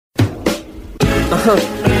Yeah,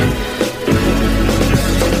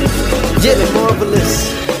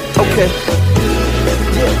 marvelous. Okay.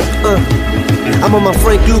 Yeah. I'm on my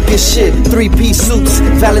Frank Lucas shit. 3-piece suits,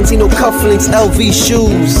 Valentino cufflinks, LV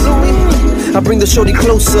shoes. I bring the shorty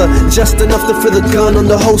closer, just enough to feel the gun on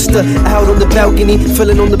the holster. Out on the balcony,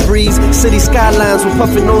 feeling on the breeze. City skylines, we're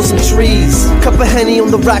puffing on some trees. Cup of Henny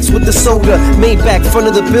on the rocks with the soda. Maybach, front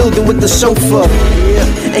of the building with the chauffeur.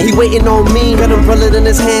 And he waiting on me, got umbrella in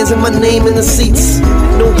his hands and my name in the seats.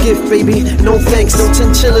 No gift, baby, no thanks, no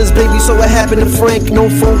chinchillas, baby. So what happened to Frank? No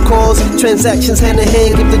phone calls, transactions hand in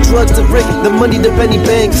hand. Give the drugs to Rick, the money to Benny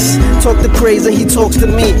Banks. Talk to Trés and he talks to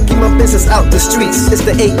me. Keep my business out the streets. It's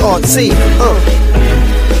the ART.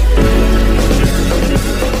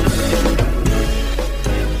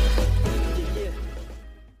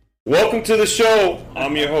 Welcome to the show.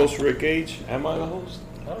 I'm your host, Rick H. Am I the host?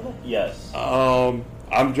 I don't know. Yes.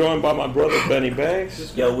 I'm joined by my brother, Benny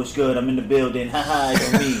Banks. Yo, what's good? I'm in the building. Haha,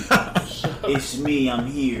 it's me. It's me. I'm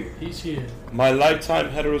here. He's here. My lifetime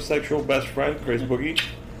heterosexual best friend, Chris Boogie.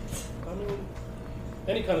 I mean,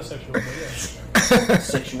 any kind of sexual, but yeah.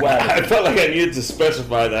 Sexuality. I felt like I needed to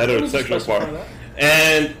specify the heterosexual part.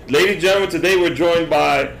 And, ladies and gentlemen, today we're joined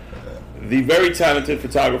by the very talented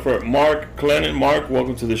photographer, Mark Clennon. Mark,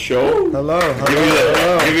 welcome to the show. Hello.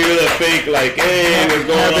 Give you the fake, like, hey, what's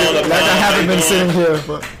going on? Like I haven't been sitting here,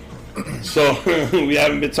 but... So, we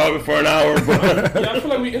haven't been talking for an hour, but... Yeah, I feel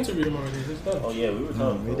like we interviewed him already. It's done. Oh, yeah, we were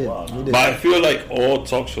talking for a while. But I feel like all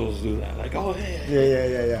talk shows do that. Like, oh,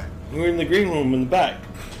 Yeah. we're in the green room in the back.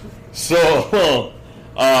 So,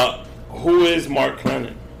 who is Mark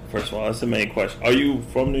Clennon? First of all, that's the main question. Are you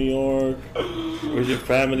from New York? Where's your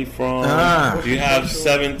family from? Do you have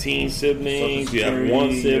 17 siblings? Do you have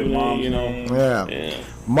one sibling? You know? Yeah.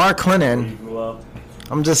 Mark Clennon.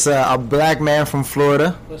 I'm just a black man from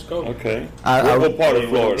Florida. Let's go. Okay. What part of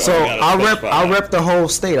Florida? So I rep the whole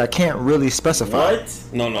state. I can't really specify. What?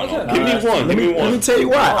 No. Give me one. Let me tell you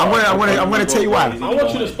why. I'm going to tell you why. I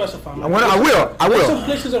want you to specify. I will. There's some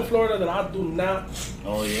places in Florida that I do not.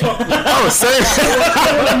 Oh, yeah. Oh, same.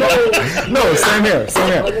 No, same here.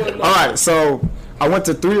 All right, so I went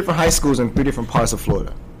to 3 different high schools in 3 different parts of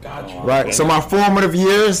Florida. Gotcha. Right. Okay. So my formative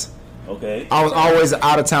years, I was always an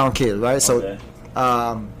out of town kid. Right. So,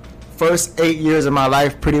 first 8 years of my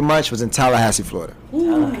life, pretty much, was in Tallahassee, Florida.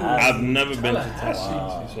 I've never been to Tallahassee.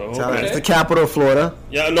 Wow. So, Tallahassee. It's the capital of Florida.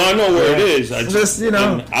 Yeah, no, I know where it is. I just I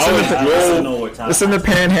always know where it's in the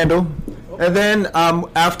Panhandle. And then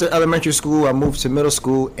after elementary school, I moved to middle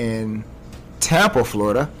school in Tampa,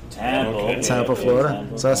 Florida. Tampa, Florida.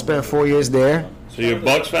 So I spent 4 years there. So you're a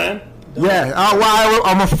Bucks fan? Yeah.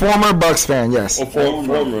 I'm a former Bucks fan. Yes. Oh,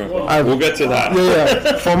 former. We'll get to that.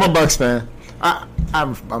 Yeah. Former Bucks fan.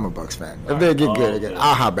 I'm a Bucks fan. If they get good again,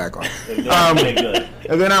 I'll hop back on.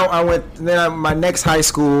 And then I went. Then my next high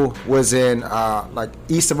school was in like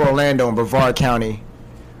east of Orlando in Brevard County,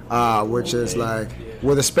 which is like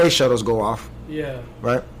where the space shuttles go off. Yeah.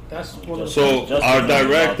 Right. That's one of the so our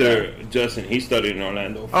director Justin, he studied in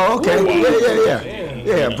Orlando. Oh, okay.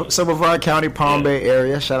 Yeah. So Brevard County, Palm Bay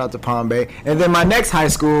area. Shout out to Palm Bay. And then my next high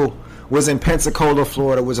school was in Pensacola,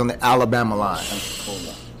 Florida. Was on the Alabama line.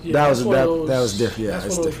 Yeah, that was different. Yeah,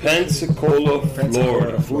 it's different. Pensacola,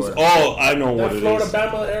 Florida. Oh, I know what it is.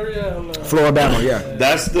 Florida-Bama area. Florida-Bama, yeah.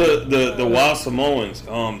 That's the Wild Samoans.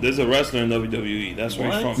 There's a wrestler in WWE. That's where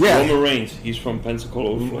he's from. Yeah. Roman Reigns. He's from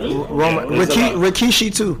Pensacola, Florida. Rikishi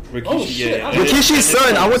too. Rikishi's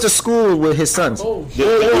son. I went to school with his sons. The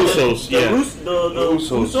Usos. The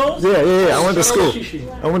Usos. Yeah. I went to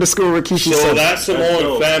school. with Rikishi's son. So that's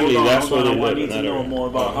Samoan family. That's where they live. I need to know more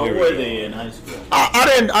about how were they in high school.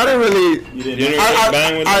 I didn't really. You didn't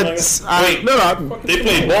bang with them? No. They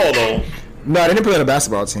played ball though. No, they didn't play on the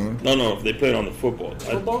basketball team. No, they played on the football.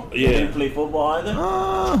 Football? They didn't play football either?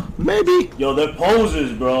 Maybe. Yo, they're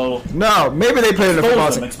posers, bro. No, maybe they played in the football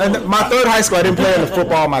team. And my third high school, I didn't play in the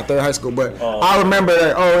football in my third high school, but I remember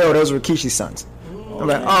that, those were Rikishi's sons. I'm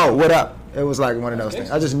like, what up? It was like one of those things.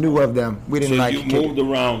 I just knew of them. We didn't you moved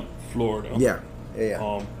around Florida. Yeah.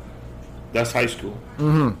 That's high school.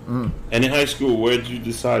 Mm-hmm. And in high school, where did you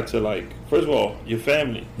decide to, like, first of all, your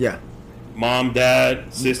family? Yeah. Mom,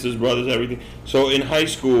 dad, sisters, brothers, everything. So in high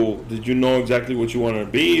school, did you know exactly what you wanted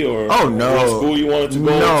to be, or what school you wanted to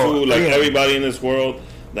go to? Like everybody in this world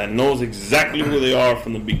that knows exactly who they are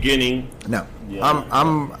from the beginning. No. Yeah.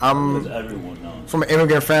 I'm everyone knows. From an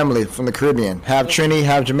immigrant family from the Caribbean, half Trini,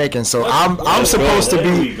 half Jamaican. So I'm supposed to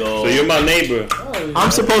be. So you're my neighbor.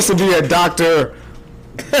 I'm supposed to be a doctor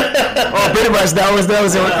pretty much that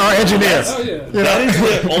was our engineer. Oh, yeah. You know? That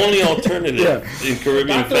is the only alternative in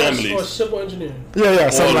Caribbean Doctor families. or civil engineering. Yeah,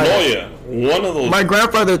 Or something like that. lawyer. One of those. My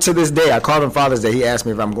grandfather, to this day, I called him Father's Day. He asked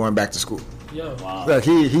me if I'm going back to school. Yo. Wow. Like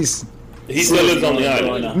he's He still lives on the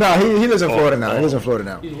island. no, he lives in Florida now. He lives in Florida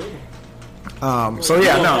now. He's waiting. So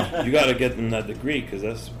yeah, no. You gotta get them that degree because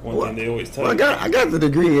that's one thing they always tell Well, you. I got the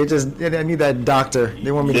degree. I need that doctor.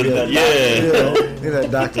 They want me to get Yeah. need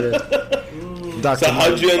that doctorate. Doctor. So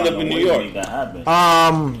how'd you end up in New York? Make that happen. I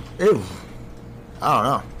don't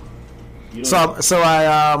know. You don't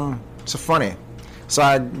So funny. So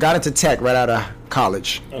I got into tech right out of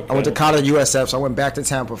college. Okay. I went to college at USF, so I went back to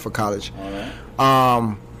Tampa for college. All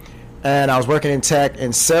right. And I was working in tech in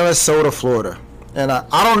Sarasota, Florida. And I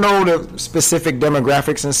don't know the specific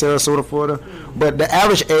demographics in Sarasota, Florida, but the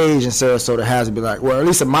average age in Sarasota has to be like, well, at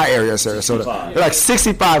least in my area of Sarasota, 65. they're like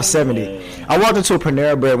 65, 70. Yeah. I walked into a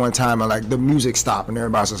Panera Bread one time and like the music stopped and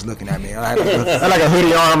everybody was just looking at me. I had like a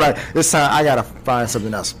hoodie on. I'm like, this time I gotta find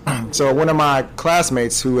something else. So one of my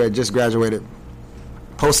classmates who had just graduated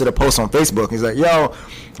posted a post on Facebook. He's like, yo,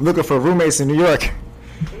 I'm looking for roommates in New York.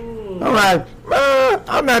 I'm like,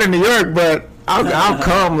 I'm not in New York, but I'll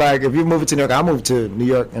come. Like, if you move to New York, I'll move to New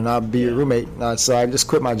York and I'll be your roommate. So I just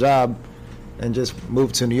quit my job and just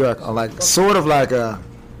moved to New York. I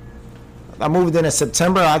moved in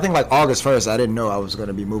September. I think like August 1st. I didn't know I was going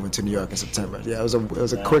to be moving to New York in September. Yeah, it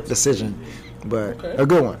was a quick decision, but a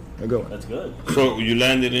good one. That's good. So you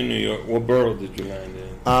landed in New York. What borough did you land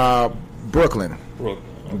in? Brooklyn.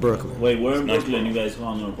 Brooklyn. Wait, where in Nice Brooklyn bro. you guys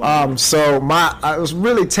found an apartment? So I was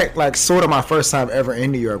really sort of my first time ever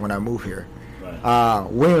in New York when I moved here. Right.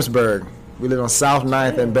 Williamsburg. We lived on South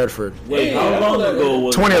 9th and Bedford. Wait, how long ago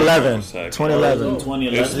was 2011. Exactly. 2011.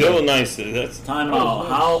 2011. It's still nice. That's Time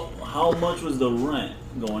out. How much was the rent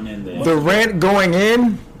going in there? The rent going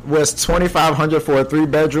in was $2,500 for a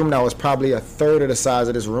 3-bedroom. That was probably a third of the size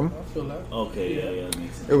of this room. I feel that. Okay, yeah, that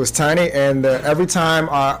makes sense. It was tiny, and every time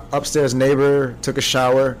our upstairs neighbor took a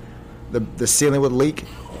shower, the ceiling would leak,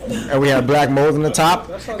 and we had black mold in the top.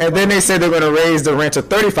 And then they said they're going to raise the rent to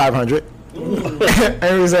 $3,500.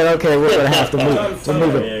 And we said, okay, we're going to have to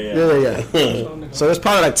move it. Yeah. So it's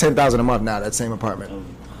probably like $10,000 a month now. That same apartment.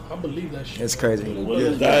 I believe that shit. It's crazy.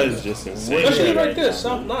 that is just insane. Especially right there,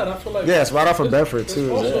 South 9. I feel like Yeah, it's right off of Bedford it's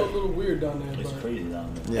too. also a little weird down there. It's But crazy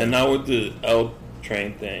down there. Yeah. And now with the L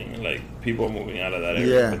train thing, like people are moving out of that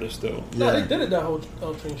area, Yeah. but they're still. no, they did it that whole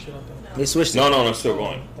L train shit out there. They switched it. No, it's still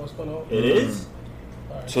going. What's going on? It is?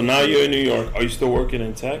 So now you're in New York. Are you still working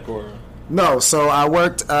in tech or? No, so I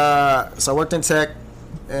worked in tech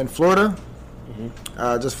in Florida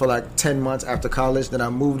just for like 10 months after college. Then I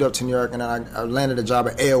moved up to New York and I landed a job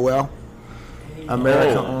at AOL,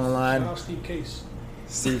 America Oh. Online. Shout out Steve Case.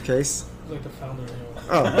 Steve Case. He's like the founder of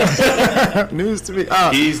AOL. Oh, news to me.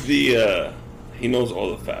 He's the. He knows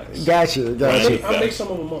all the facts. Gotcha. Right. I make some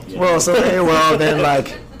of them up. Too. Well, so AOL then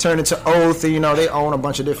like turned into Oath. You know, they own a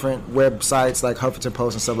bunch of different websites like Huffington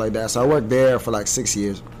Post and stuff like that. So I worked there for like 6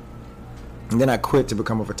 years, and then I quit to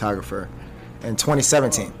become a photographer in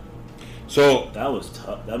 2017. So That was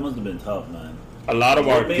tough. That must have been tough, man. a lot of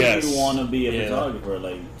our What made guests. you want to be a Yeah. photographer,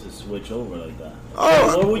 like, to switch over like that?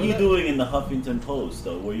 Oh, What were you doing in the Huffington Post,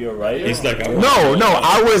 though? Were you a writer? He's like, no,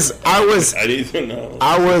 I was I didn't know.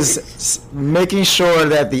 I was making sure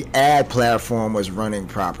that the ad platform was running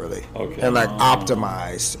properly Okay. and like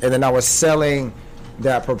optimized, and then I was selling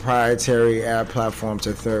that proprietary ad platform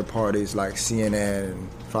to third parties like CNN and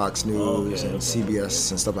Fox News and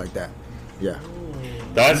CBS and stuff like that. Yeah,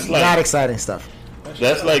 That's not like exciting stuff.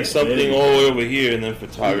 that's like something all the way over here, and then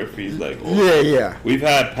photography is like. oh. Yeah. We've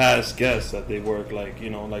had past guests that they work like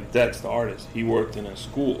like Dex, the artist. He worked in a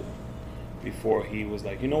school before he was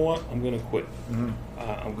like, you know what, I'm gonna quit.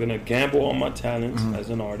 I'm gonna gamble on my talents as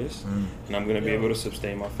an artist, and I'm gonna be able to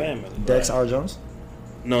sustain my family. Dex R. Jones.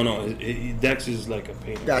 No, Dex is like a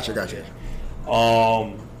painter. Gotcha.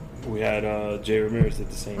 We had Jay Ramirez did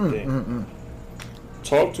the same thing.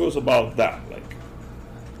 Talk to us about that. Like,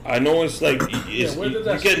 I know it's like where did you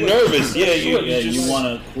that get switch? nervous. Where Yeah, did you that Yeah, just you want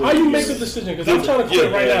to quit. How you make the decision? Because I'm trying to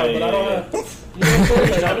quit right now, but I don't have. You know what I'm saying?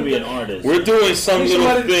 Like, trying to be an artist. We're doing some little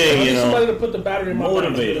I thing, need you somebody know. to put the battery in my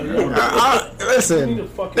Motivator. Listen,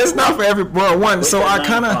 it's not for every one. So I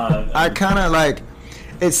kind of like.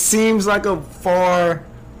 It seems like a far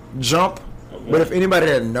jump, but if anybody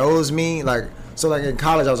that knows me, like in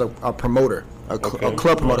college, I was a promoter, a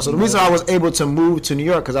club promoter. So the reason I was able to move to New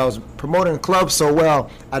York because I was promoting clubs so well,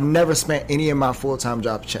 I never spent any of my full-time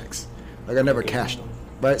job checks. Like I never cashed them,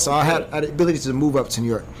 right? So I had the ability to move up to New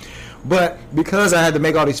York. But because I had to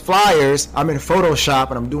make all these flyers, I'm in Photoshop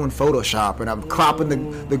and I'm doing Photoshop and I'm cropping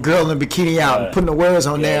the girl in the bikini out and putting the words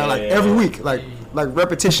on there like every week, like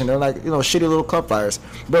repetition. They're like, shitty little club flyers,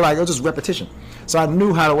 but like it was just repetition. So I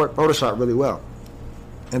knew how to work Photoshop really well.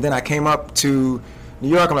 And then I came up to New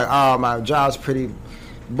York. I'm like, oh, my job's pretty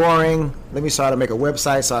boring. Let me start to make a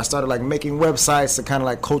website. So I started like making websites, to kind of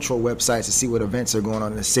like cultural websites to see what events are going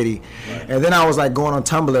on in the city. Right. And then I was like going on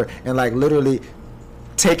Tumblr and like literally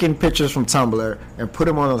taking pictures from Tumblr and put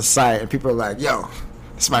them on the site. And people are like, yo,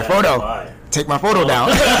 it's my photo. Why? Take my photo down.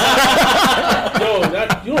 Yo,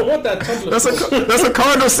 you don't want that Tumblr. That's a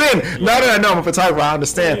cardinal sin. Now that I know I'm a photographer, I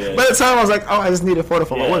understand. Yeah. By the time I was like, I just need a photo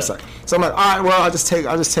for my website. So I'm like, all right, well, I'll just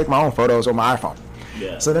take my own photos on my iPhone.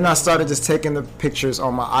 Yeah. So then I started just taking the pictures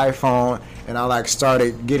on my iPhone, and I like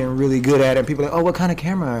started getting really good at it. And people are like, oh, what kind of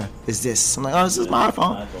camera is this? I'm like, oh, this is my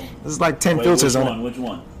iPhone. This is like 10 filters on it. Which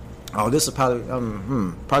one? Oh, this is probably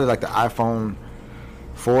like the iPhone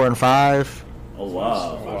 4 and 5. Oh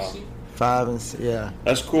wow. 5 and 6, yeah.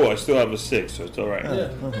 That's cool. I still have a 6, so it's all right.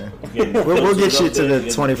 Yeah. Okay. We'll get you to the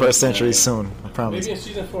 21st century soon. I promise. Maybe in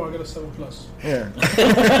season 4 I got a 7+.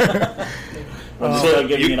 Yeah. So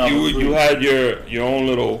you had your own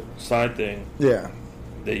little side thing. Yeah.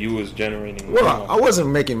 That you was generating. Well, I wasn't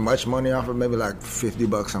making much money off of, maybe like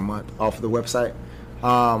 $50 a month off of the website.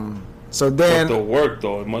 So then but the work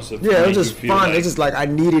though, it must have. Yeah, it was just fun. Like, it's just like I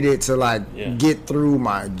needed it to like get through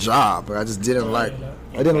my job. I just didn't like.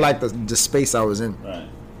 I didn't like the space I was in. Right.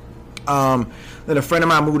 Then a friend of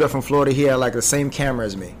mine moved up from Florida. He had like the same camera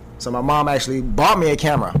as me. So my mom actually bought me a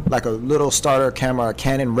camera, like a little starter camera, a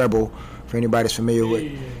Canon Rebel. For anybody that's familiar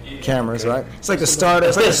with cameras, right? It's like the starter.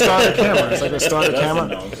 It's like a starter camera. It's like a starter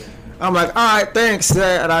camera. I'm like, all right, thanks.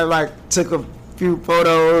 And I like took a few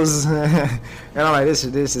photos, and I'm like, this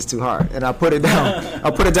is too hard. And I put it down. I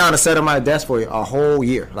put it down and set on my desk for a whole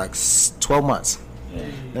year, like 12 months.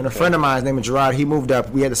 And a friend of mine, his name is Gerard, he moved up.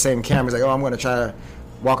 We had the same camera. He's like, oh, I'm going to try to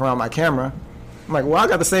walk around my camera. I'm like, well, I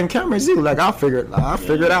got the same camera as you. Like, I'll figure it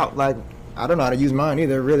out. Like, I don't know how to use mine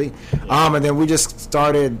either, really. And then we just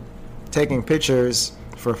started taking pictures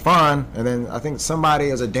for fun. And then I think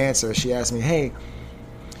somebody as a dancer, she asked me, hey,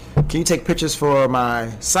 can you take pictures for my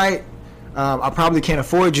site? I probably can't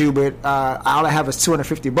afford you, but all I have is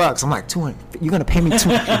 $250. I'm like, 200? You're gonna pay me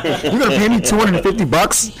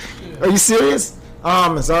 $250? Are you serious? So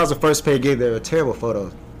that was the first paid gig. They were terrible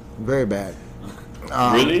photos, very bad.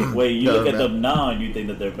 Really? Wait, you look at them now and you think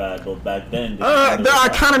that they're bad, but back then, I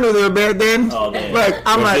kind of knew they were bad then. Oh, like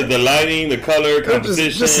I'm like the lighting, the color,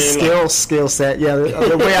 composition, just a skill set. Yeah,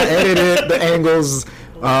 the way I edited it, the angles,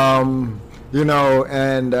 and.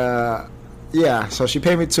 Yeah, so she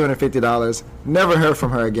paid me $250. Never heard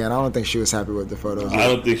from her again. I don't think she was happy with the photos. I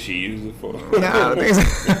don't think she used the photos. Yeah, I don't think so.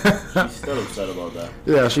 She's still upset about that.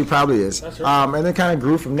 Yeah, she probably is. And then kind of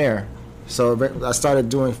grew from there. So I started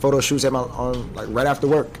doing photo shoots right after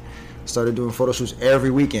work. Started doing photo shoots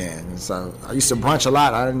every weekend. So I used to brunch a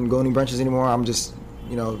lot. I didn't go any brunches anymore. I'm just,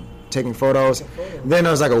 taking photos. Then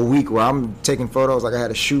there was like a week where I'm taking photos. Like I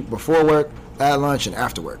had a shoot before work, at lunch, and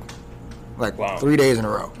after work. Like 3 days in a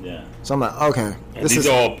row. Yeah. So I'm like, okay. And these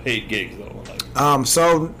are all paid gigs though. Like.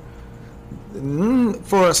 So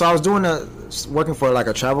I was working for like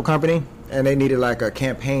a travel company, and they needed like a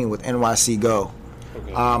campaign with NYC Go.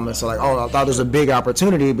 Okay. And so like, I thought there was a big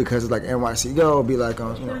opportunity because it's like NYC Go would be like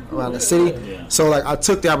around the city. Yeah. So like I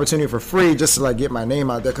took the opportunity for free just to like get my name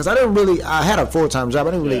out there because I had a full-time job.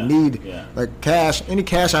 I didn't really need like cash. Any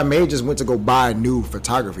cash I made just went to go buy new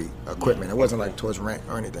photography equipment. It wasn't like towards rent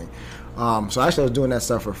or anything. So actually I was doing that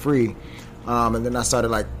stuff for free. And then I started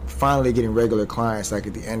like finally getting regular clients like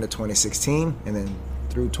at the end of 2016 and then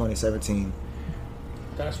through 2017.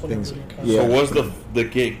 That's when things. So what's the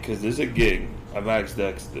gig? Because there's a gig. I've asked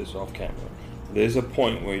Dex this off camera. There's a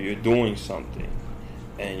point where you're doing something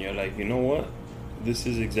and you're like, you know what? This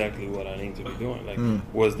is exactly what I need to be doing. Like,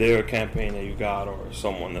 was there a campaign that you got or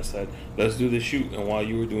someone that said, let's do this shoot? And while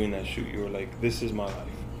you were doing that shoot, you were like, this is my life.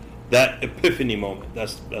 That epiphany moment,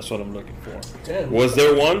 that's what I'm looking for. Damn. Was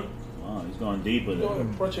there one? Oh, he's going deep with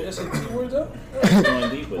it. Brought your SAT words up? He's going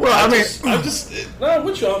deep with it. Well, I'm just no,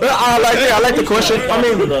 with you. I like the question. I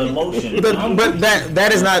mean, the emotion. But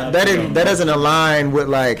that doesn't align with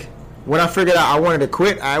like when I figured out I wanted to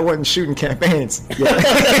quit. I wasn't shooting campaigns. I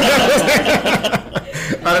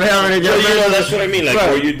didn't have any campaigns. That's what I mean. Like, right.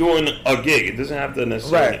 Or you're doing a gig. It doesn't have to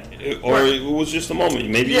necessarily, or it was just a moment.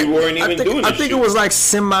 Maybe you weren't even doing. I think it was like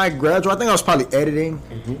semi-gradual. I think I was probably editing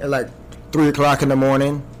at like 3 o'clock in the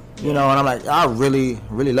morning. And I'm like, I really,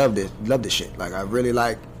 really loved this shit. Like, I really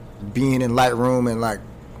like being in Lightroom and like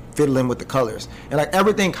fiddling with the colors and like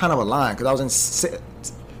everything kind of aligned because I was in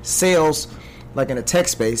sales, like in a tech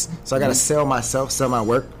space. So I got to sell myself, sell my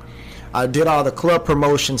work. I did all the club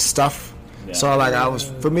promotion stuff. Yeah. So like I was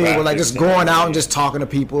familiar with like just going out and just talking to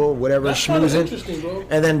people, whatever, schmoozing,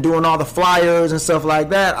 and then doing all the flyers and stuff like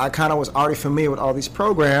that. I kind of was already familiar with all these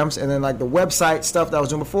programs, and then like the website stuff that I was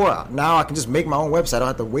doing before. Now I can just make my own website. I don't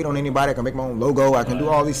have to wait on anybody. I can make my own logo. I can do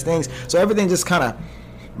all these things. So everything just kind of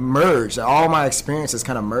merged. All my experiences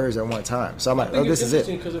kind of merged at one time. So I'm like, oh, this is it.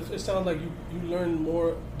 Because it sounds like you learned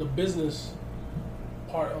more the business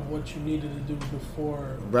part of what you needed to do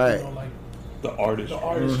before, right? You know, like the artistry.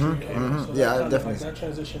 So yeah, definitely. That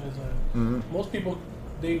transition is most people,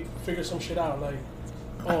 they figure some shit out like,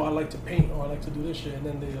 oh, I like to paint or I like to do this shit, and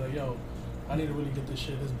then they're like, yo, I need to really get this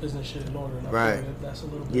business shit in order. And I feel like that's a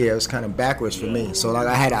little bit. Yeah, it was kind of backwards for me. So like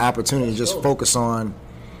I had an opportunity to just focus on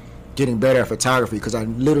getting better at photography because I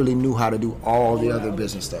literally knew how to do all the other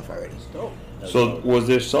business stuff already. So was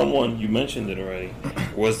there someone, you mentioned it already,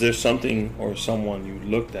 was there something or someone you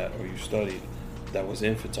looked at or you studied that was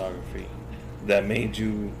in photography that made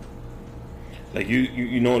you, like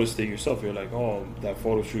you noticed it yourself, you're like, oh, that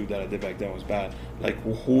photo shoot that I did back then was bad. Like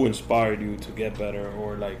who inspired you to get better,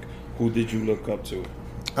 or like who did you look up to?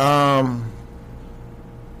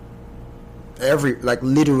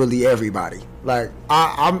 Literally everybody. Like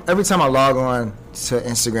I'm every time I log on to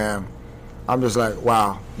Instagram, I'm just like,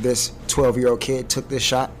 wow, this 12-year-old kid took this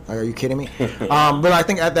shot. Like, are you kidding me? But I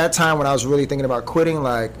think at that time when I was really thinking about quitting,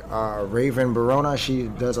 like Raven Barona, she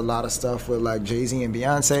does a lot of stuff with like Jay-Z and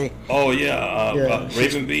Beyonce. Oh yeah,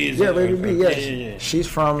 Raven B. Raven B. Yeah. She's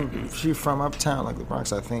from uptown, like the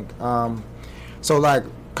Bronx, I think. So like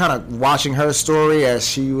kind of watching her story as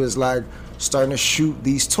she was like starting to shoot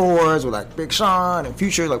these tours with like Big Sean and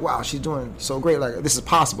Future, like wow, she's doing so great. Like this is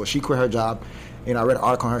possible. She quit her job. You know, I read an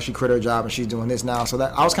article on her. She quit her job and she's doing this now. So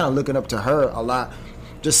that I was kind of looking up to her a lot,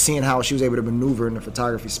 just seeing how she was able to maneuver in the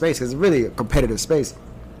photography space because it's really a competitive space.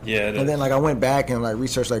 Yeah. And then like I went back and like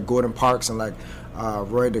researched like Gordon Parks and like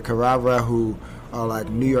Roy DeCaravra, who are like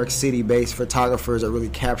New York City based photographers that really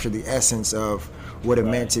captured the essence of what it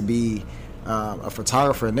meant to be a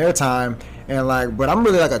photographer in their time. And like, but I'm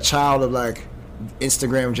really like a child of like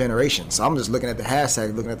Instagram generation. So I'm just looking at the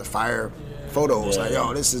hashtag, looking at the fire photos, like,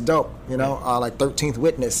 yo, this is dope, you know. Like 13th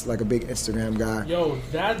Witness, like a big Instagram guy. Yo,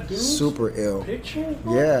 that dude super ill. Picture?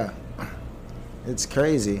 Yeah, it's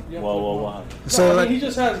crazy. Yeah, Whoa. So I mean, he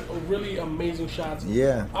just has really amazing shots.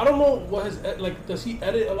 Yeah. I don't know what his like. Does he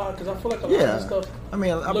edit a lot? Because I feel like a lot of his stuff. I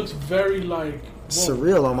mean, looks very like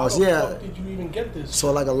surreal almost. How the fuck did you even get this?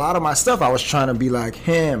 So like a lot of my stuff, I was trying to be like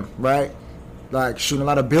him, right? Like shooting a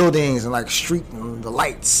lot of buildings and like street and the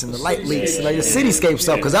lights and the light leaks and like the cityscape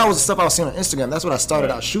stuff, because that was the stuff I was seeing on Instagram. That's what I started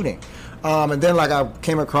out shooting. And then like I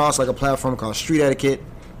came across like a platform called Street Etiquette.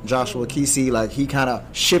 Joshua Kesey, like he kind of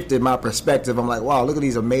shifted my perspective. I'm like, wow, look at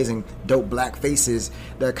these amazing dope black faces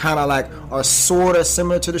that kind of like are sort of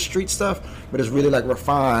similar to the street stuff, but it's really like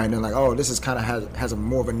refined and like, oh, this is kind of has a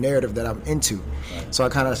more of a narrative that I'm into. So I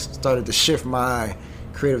kind of started to shift my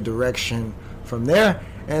creative direction from there.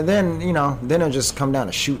 And then, you know, then it'll just come down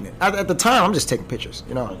to shooting it. At the time, I'm just taking pictures,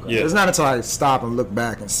 you know. Okay. It's not until I stop and look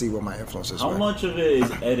back and see what my influences were. How much of it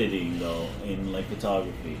is editing, though, in, like,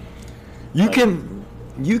 photography? You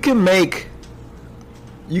can make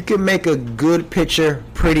a good picture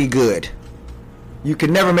pretty good. You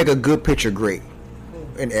can never make a good picture great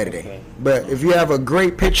in editing. Okay. But if you have a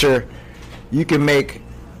great picture, you can make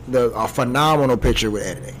a phenomenal picture with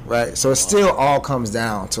editing, right? So it still all comes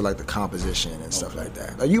down to like the composition and stuff like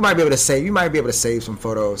that. Like you might be able to save some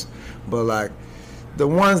photos, but like the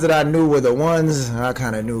ones that I knew were the ones I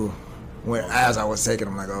kind of knew as I was taking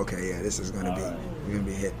them. Like, okay, yeah, this is gonna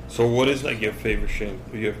be hit. So what is like your favorite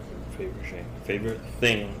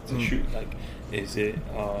thing to shoot? Like, is it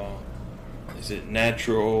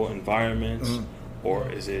natural environments,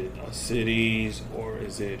 or is it cities, or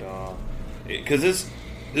is it because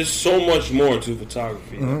there's so much more to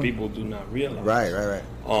photography that people do not realize. Right.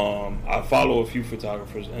 I follow a few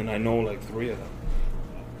photographers, and I know like 3 of them.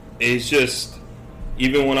 It's just,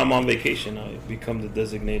 even when I'm on vacation, I become the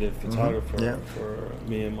designated photographer for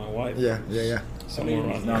me and my wife. Yeah.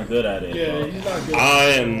 He's not good at it. Yeah, he's not good. I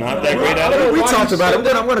am not that great at it. We talked about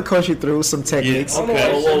it. I'm going to coach you through some techniques. Yeah,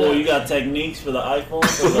 okay. Whoa, you got techniques for the iPhone?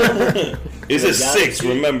 It's a 6,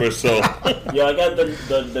 remember, so. Yeah, I got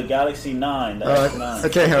the Galaxy 9. The S9. I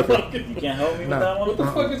can't help it. You can't help me with that one? What the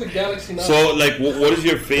fuck is a Galaxy 9? So, like, what is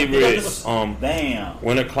your favorite, damn.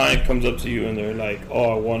 when a client comes up to you and they're like,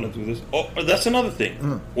 oh, I want to do this. Oh, that's another thing.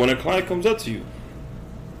 When a client comes up to you,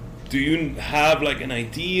 do you have like an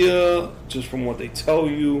idea just from what they tell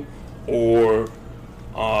you, or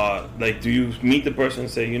Like, do you meet the person and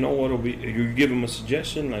say, you know what, you give them a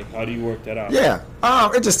suggestion? Like, how do you work that out? Yeah,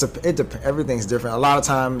 it depends. Everything's different. A lot of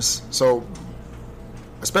times, so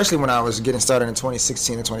especially when I was getting started in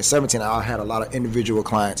 2016 and 2017, I had a lot of individual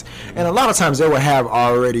clients, and a lot of times they would have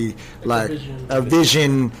already like a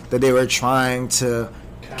vision that they were trying to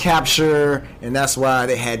capture, and that's why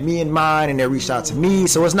they had me in mind, and they reached out to me.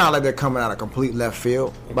 So it's not like they're coming out of complete left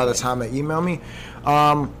field by the time they email me.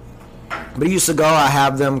 But it used to go, I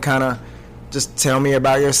have them kind of just tell me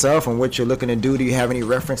about yourself and what you're looking to do. Do you have any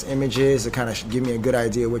reference images to kind of give me a good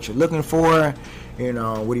idea of what you're looking for? You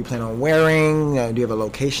know, what do you plan on wearing? Do you have a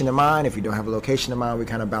location in mind? If you don't have a location in mind, we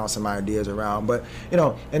kind of bounce some ideas around. But, you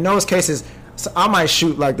know, in those cases, so I might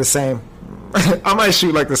shoot like the same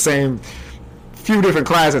few different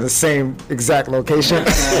clients at the same exact location.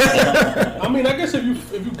 I mean, I guess if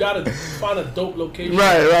you gotta find a dope location,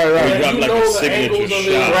 right. You like a signature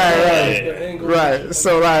shot, right.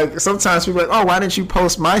 So like sometimes people are like, oh, why didn't you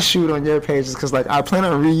post my shoot on your pages? Because like I plan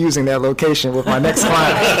on reusing that location with my next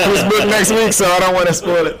client who's booked next week, so I don't want to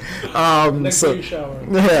spoil it. Next to your shower.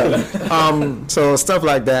 Yeah. So stuff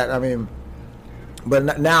like that. I mean,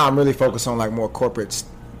 but now I'm really focused on like more corporate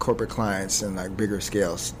clients and like bigger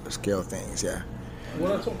scale things. Yeah.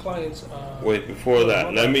 What are some clients? Wait, before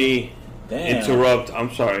that, let me interrupt. I'm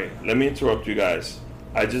sorry. Let me interrupt you guys.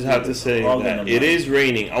 I just have to say that it is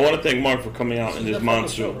raining. I want to thank Mark for coming out in this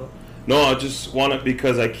monsoon. No, I just want it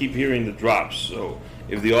because I keep hearing the drops. So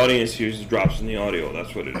if the audience hears the drops in the audio,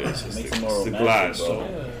 that's what it is. It's the glass. So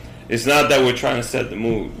it's not that we're trying to set the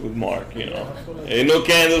mood with Mark, you know. Ain't no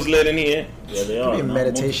candles lit in here. Yeah, they are. Maybe a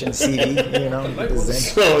meditation CD, you know.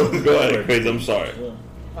 So go ahead, Crazy. I'm sorry.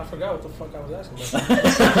 I forgot what the fuck I was asking about.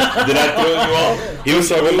 Did I throw you off? He was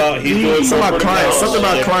talking about something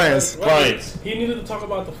about clients. Clients. He needed to talk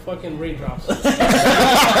about the fucking raindrops.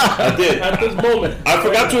 I did. At this moment. I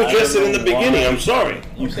forgot to address it in the beginning. I'm sorry.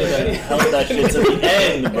 You could have held that shit to the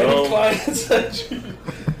end, bro. Any clients that you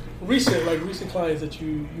recent clients that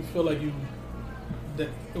you feel like that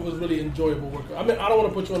it was really enjoyable work. I mean, I don't want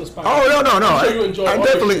to put you on the spot. Oh no! I'm sure you enjoy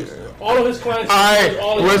all of his clients.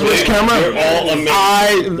 Which camera?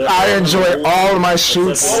 I enjoy all of my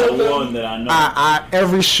shoots. One that I know.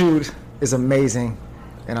 Every shoot is amazing,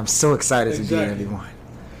 and I'm so excited to do everyone.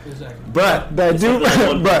 Exactly. But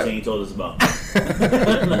he told us about.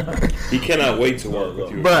 He cannot wait to work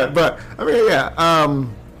with you. But I mean, yeah.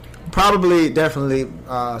 Definitely,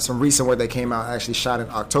 some recent work that came out, actually shot in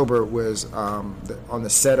October, was on the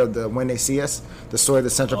set of the When They See Us, the story of the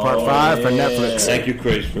Central Park 5 for Netflix. Thank you,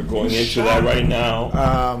 Chris, for going into that right now.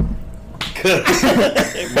 But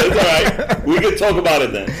it's all right. We can talk about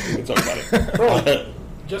it then. Bro,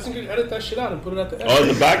 Justin could edit that shit out and put it at the end. Oh, in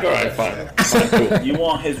the back? All right, fine. Cool. You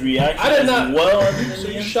want his reaction? I did not. Well, so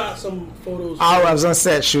you shot some photos. I was on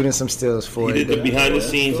set shooting some stills for He did the behind the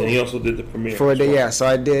scenes, and he also did the premiere. For a day, yeah. So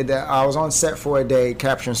I did that. I was on set for a day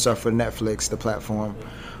capturing stuff for Netflix, the platform.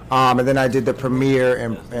 And then I did the premiere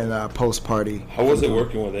and post party. How was it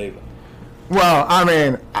working with Ava? Well, I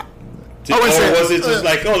mean... was it just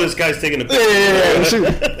like, oh, this guy's taking a picture?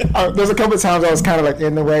 Yeah. There's a couple of times I was kind of like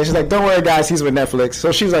in the way. She's like, don't worry, guys, he's with Netflix.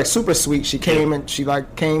 So she was like super sweet. She came and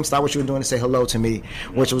stopped what she was doing to say hello to me,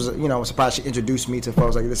 which was, you know, I was surprised she introduced me to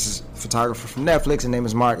folks like, this is a photographer from Netflix. His name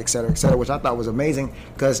is Mark, et cetera, which I thought was amazing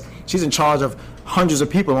because she's in charge of hundreds of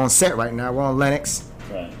people on set right now. We're on Lennox.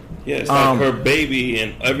 Right. Yeah, it's like her baby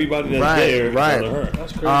and everybody that's there. Right. Her.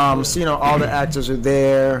 That's crazy. So, you know, all the actors are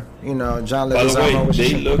there. You know, John Leguizamo. By the way,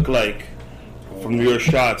 they look like, from your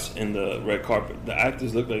shots in the red carpet, the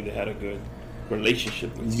actors look like they had a good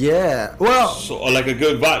relationship with you. Yeah. Well. So, or like a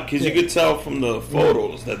good vibe. Because you could tell from the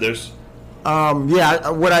photos that there's...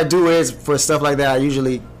 what I do is, for stuff like that, I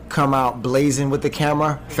usually come out blazing with the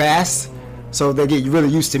camera fast. So they get really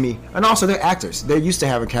used to me. And also, they're actors. They're used to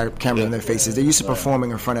having camera in their faces. They're used to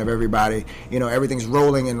performing in front of everybody. You know, everything's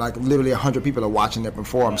rolling and like literally 100 people are watching them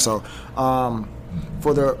perform. So, but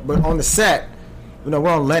on the set, you know,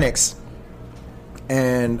 we're on Lennox.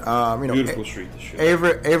 And, you know, beautiful street.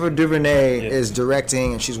 Ava DuVernay is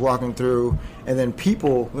directing and she's walking through. And then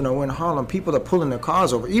people, you know, in Harlem, people are pulling their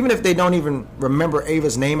cars over. Even if they don't even remember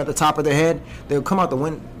Ava's name at the top of their head, they'll come out the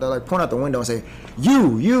window, they'll like point out the window and say,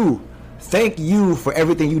 you. Thank you for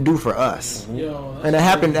everything you do for us. And it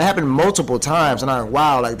happened multiple times, and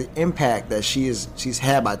wow, like the impact that she's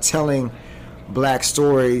had by telling black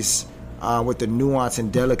stories with the nuance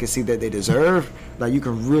and delicacy that they deserve. Like you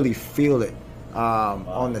can really feel it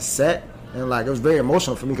on the set, and like it was very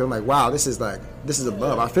emotional for me because I'm like, wow, this is the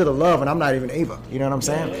love. I feel the love, and I'm not even Ava. You know what I'm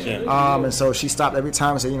saying? And so she stopped every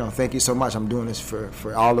time and said, you know, thank you so much. I'm doing this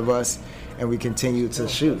for all of us. and we continue to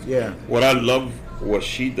shoot. Yeah. What I love, what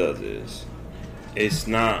she does is, it's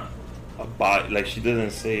not about, like, she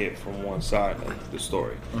doesn't say it from one side, like the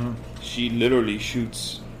story. She literally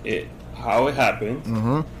shoots it how it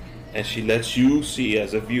happened, and she lets you see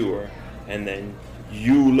as a viewer, and then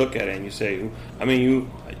you look at it and you say, I mean, you,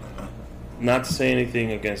 not to say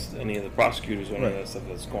anything against any of the prosecutors or any of that stuff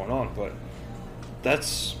that's going on, but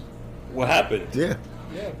that's what happened. Yeah.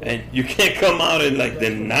 And you can't come out and like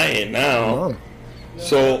deny it now. No.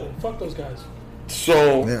 So fuck those guys.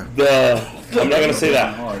 So I'm not gonna say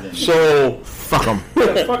that. So fuck them.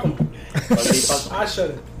 Yeah, fuck them. I shut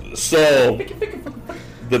it. So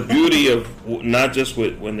the beauty of not just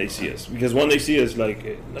with when they see us, because when they see us, like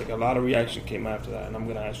a lot of reaction came after that, and I'm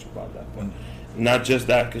gonna ask you about that. But not just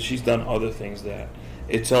that, because she's done other things that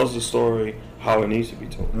it tells the story how it needs to be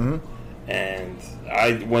told. And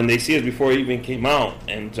when they see us before it even came out,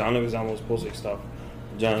 and John Leguizamo was posting stuff.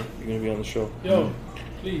 John, you're gonna be on the show. Yo,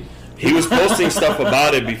 please. He was posting stuff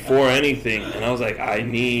about it before anything, and I was like, I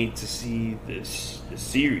need to see this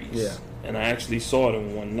series. Yeah. And I actually saw it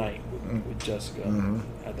in one night with Jessica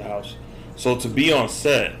at the house. So to be on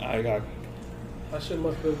set, I got. That shit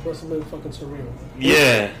must have been fucking surreal.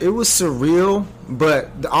 Yeah. It was surreal, but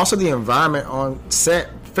also the environment on set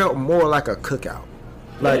felt more like a cookout.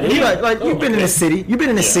 Like you've been in the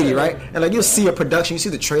city, right? And like you'll see a production, you see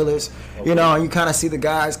the trailers, you know, and you kind of see the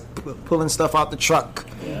guys pulling stuff out the truck,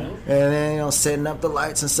 and then setting up the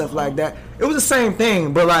lights and stuff like that. It was the same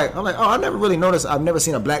thing, but like I'm like, oh, I never really noticed. I've never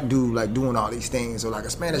seen a black dude like doing all these things, or like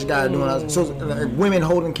a Spanish guy doing all this. So like, women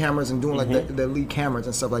holding cameras and doing like the lead cameras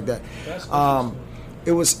and stuff like that.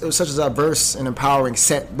 It was such a diverse and empowering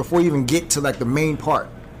set before you even get to like the main part.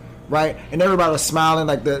 Right, and everybody was smiling.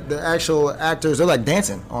 Like the actual actors, they're like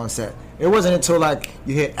dancing on set. It wasn't until like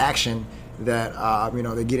you hit action that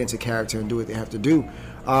they get into character and do what they have to do,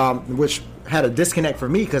 which had a disconnect for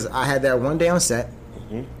me because I had that one day on set.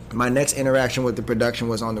 My next interaction with the production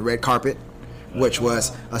was on the red carpet, which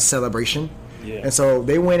was a celebration. And so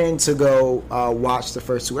they went in to go watch the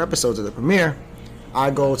first 2 episodes of the premiere. I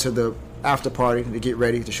go to the after party to get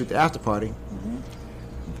ready to shoot the after party.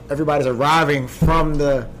 Everybody's arriving from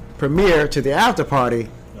the premiere to the after party.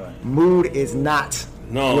 Mood is not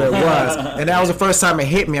where it was, and that was the first time it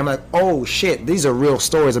hit me. I'm like, oh shit, these are real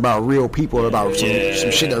stories about real people, about some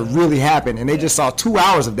shit that really happened, and they just saw 2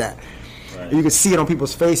 hours of that. You could see it on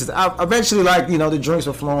people's faces. Eventually, like, the drinks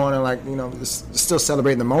were flowing and, like, still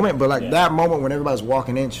celebrating the moment. But, like, that moment when everybody's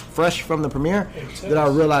walking in fresh from the premiere, that I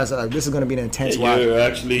realized that, like, this is going to be an intense watch.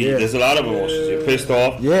 There's a lot of emotions. You're pissed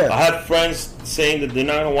off. Yeah. I had friends saying that they're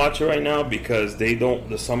not going to watch it right now because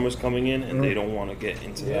the summer's coming in and they don't want to get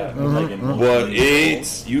into that. But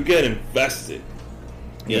you get invested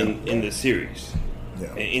in the series.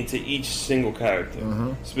 Into each single character.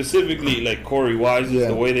 Specifically, like Corey Wise,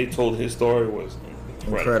 the way they told his story was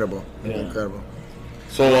incredible. Incredible.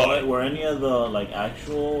 So, were any of the like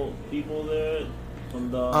actual people there from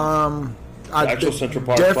the actual Central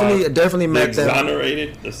Park? Definitely met them.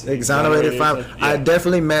 Exonerated 5. I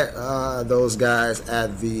definitely met those guys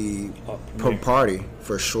at the party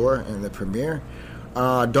for sure in the premiere.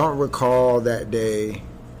 Don't recall that day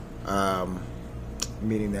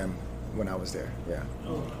meeting them when I was there.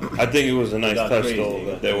 I think it was a nice touch though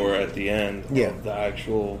that they were at the end of the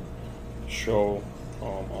actual show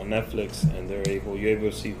on Netflix, and you're able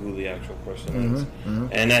to see who the actual person is.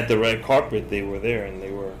 And at the red carpet, they were there and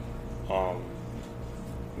they were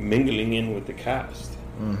mingling in with the cast.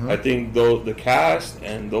 I think the cast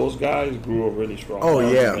and those guys grew up really strong. Oh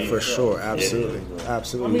yeah, for sure, absolutely. I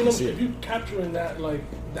mean, if you're capturing that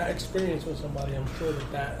experience with somebody, I'm sure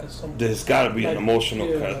that at some there's got to be an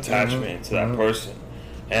emotional attachment to that person,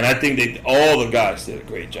 and I think all the guys did a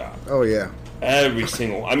great job. Oh yeah, every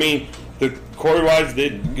single. I mean, the Corey Wise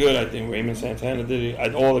did good. I think Raymond Santana did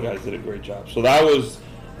it. All the guys did a great job. So that was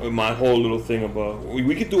my whole little thing about.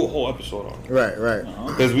 We could do a whole episode on it. Right.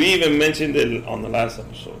 Because we even mentioned it on the last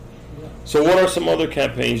episode. So what are some other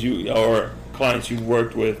campaigns or clients you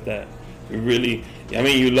worked with that you really? I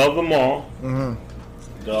mean, you love them all.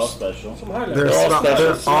 They're all special. Some highlights.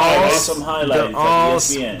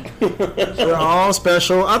 They're all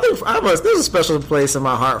special. I think there's a special place in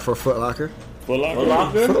my heart for Foot Locker. Foot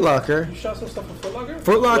Locker. You shot some stuff for Foot Locker?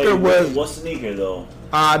 Foot Locker was. What sneaker though?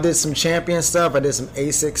 I did some Champion stuff. I did some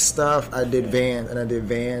Asics stuff. I did Vans,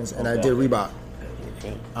 and I did Reebok.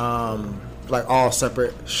 Okay. Like all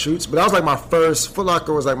separate shoots. But that was like my first. Foot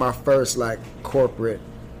Locker was like my first like corporate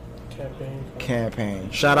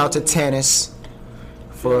campaign. Shout out to Tennis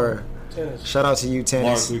for. Shout out to you,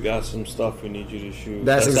 Tennis. Mark, we got some stuff we need you to shoot.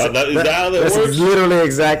 That's literally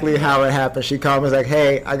exactly how it happened. She called me, was like,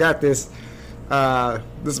 hey, I got this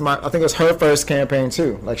this is I think it was her first campaign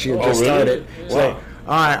too. Like she had just started. Wow. So,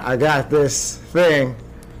 all right, I got this thing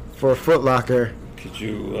for Foot Locker. Could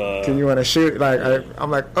you? Can you want to shoot? Like I'm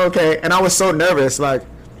like, okay, and I was so nervous. Like,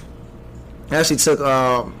 I actually took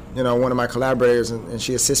one of my collaborators, and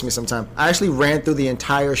she assists me sometimes. I actually ran through the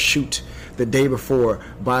entire shoot the day before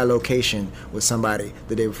by location with somebody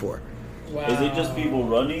the day before. Wow. Is it just people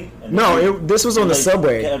running? No, this was on the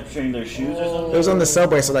subway. Capturing their shoes or something? It was on the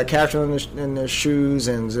subway, so like capturing in their shoes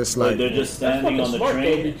and just like they're just standing on the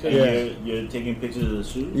train and you're taking pictures of the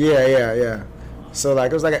shoes? Yeah. So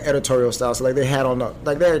like it was like an editorial style. So like they had on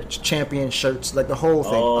their champion shirts, like the whole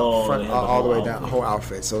thing, up front, all the way down, the whole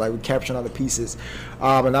outfit. So like we captured all the pieces,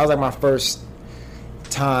 and that was like my first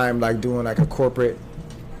time like doing like a corporate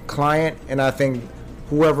client, and I think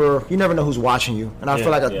you never know who's watching you, and I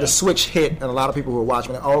feel like the switch hit, and a lot of people were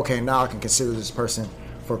watching. Like, okay, now I can consider this person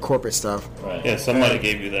for corporate stuff. Right. Yeah, somebody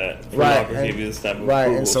gave you that. Foot right. Locker gave you this type of right.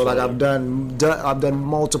 approval, And so like I've done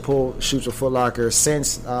multiple shoots with Foot Locker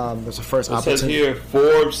since was the first opportunity. It says here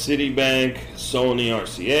Forbes, Citibank, Sony,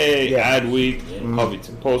 RCA, Adweek,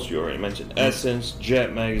 Huffington Post. You already mentioned Essence,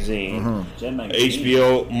 Jet Magazine,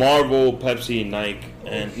 HBO, Marvel, Pepsi, Nike,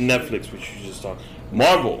 and Netflix, which you just talked.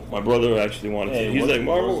 Marvel, my brother actually wanted to. He's like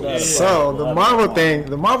Marvel. Yeah. So the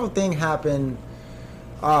Marvel thing happened.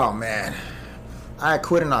 Oh man, I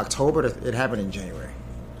quit in October. It happened in January.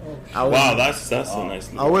 Wow, that's a nice.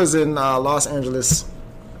 I was in Los Angeles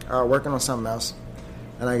working on something else,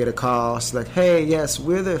 and I get a call. It's like, hey, yes,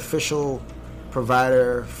 we're the official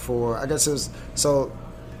provider for. I guess it was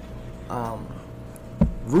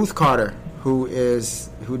Ruth Carter, who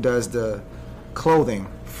does the clothing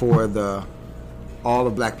for all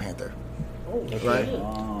of Black Panther. Right?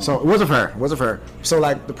 So it wasn't for her. So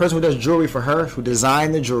like the person who does jewelry for her, who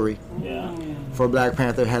designed the jewelry for Black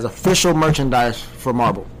Panther, has official merchandise for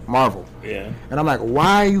Marvel. Yeah. And I'm like,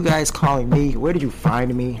 why are you guys calling me? Where did you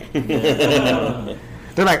find me?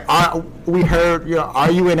 They're like, we heard,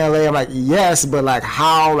 are you in LA? I'm like, yes, but like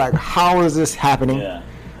how is this happening? Yeah.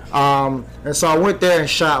 And so I went there and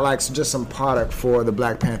shot like just some product for the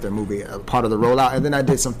Black Panther movie, part of the rollout, and then I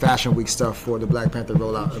did some Fashion Week stuff for the Black Panther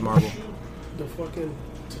rollout at Marvel. The fucking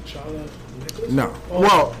T'Challa necklace? No.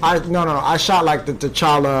 Well, I shot like the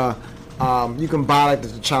T'Challa. You can buy like the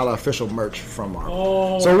T'Challa official merch from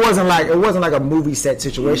Marvel. So it wasn't like a movie set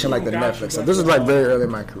situation like the Netflix. So this is like very early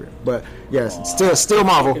in my career, but yes, still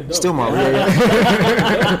Marvel, still Marvel.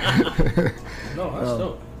 No, that's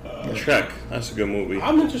dope. Trek, that's a good movie.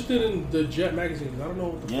 I'm interested in the Jet magazine. I don't know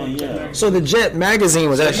what the fuck Jet magazine. So the Jet magazine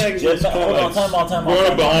was actually. Hold on, time out.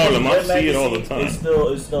 Growing up in Harlem, I see it all the time.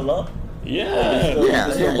 It's still up. Yeah.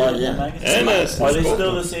 And are they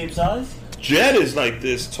still the same size? Jet is like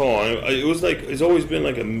this tall. It's always been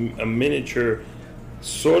like a miniature,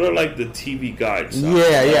 sort of like the TV Guide size.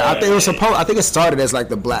 Yeah. I think it started as like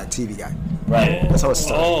the black TV Guide. Right. That's how it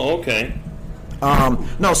started. Oh, okay.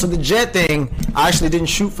 No, so the Jet thing, I actually didn't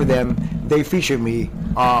shoot for them. They featured me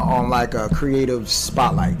on like a creative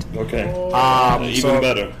spotlight. Okay. Even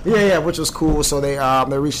better. Yeah, which was cool. So they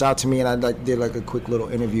reached out to me, and I did like a quick little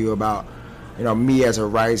interview about me as a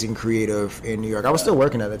rising creative in New York. I was still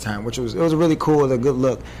working at the time, it was really cool, a good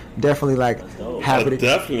look. Definitely like happy.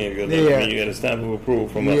 Definitely a good look. Yeah. I mean, you get a stamp of approval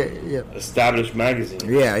from an established magazine.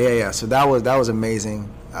 Yeah. So that was amazing.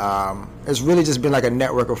 It's really just been like a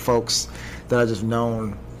network of folks that I've just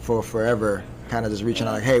known for forever, kind of just reaching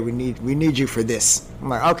out like, hey, we need you for this. I'm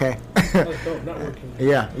like, okay. That's dope, networking.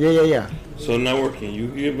 Yeah. So networking, you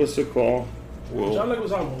give us a call. John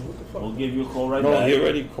was on. What the fuck? We'll give you a call right back. back. No, he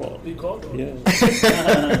already called. He called? Yeah.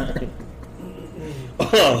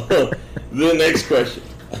 The next question.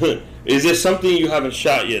 Is there something you haven't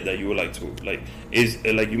shot yet that you would like to, like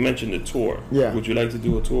you mentioned the tour? Yeah. Would you like to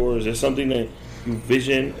do a tour? Is there something that you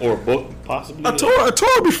vision or book possibly? A tour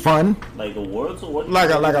would be fun. Like awards or what? Like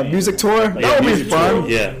a music tour? That would be fun. Tour,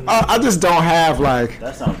 yeah. I just don't have like.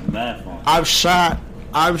 That sounds mad fun. I've shot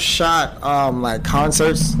like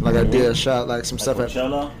concerts. Like I did shot like some stuff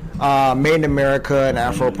Coachella? at Made in America and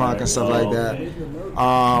Afropunk and stuff like that.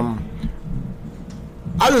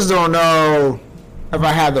 I just don't know if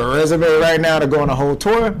I have the resume right now to go on a whole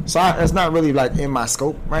tour. So it's not really like in my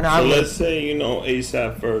scope right now. So let's say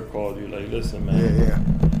ASAP Ferg called you like, listen, man.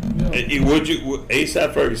 Yeah. Would you?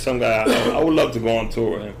 ASAP Ferg is some guy I would love to go on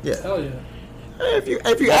tour with him. Yeah. Hell yeah.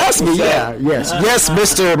 If you ask me, yes,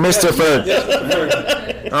 Mr. Ferg.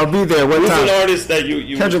 I'll be there. What Who's time? an artist that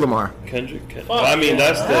you Kendrick Lamar. Kendrick. I mean,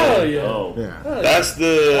 that's the. Hell yeah. That's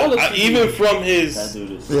the. Even from his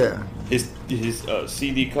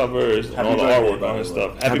CD covers and all the artwork on his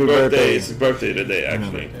stuff. Happy birthday! It's his birthday today,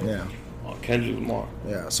 actually. Yeah. Kendrick Lamar.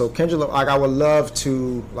 Yeah, so Kendrick, like I would love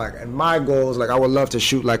to, like, and my goals, like I would love to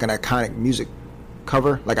shoot like an iconic music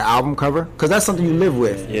cover, like an album cover, because that's something you live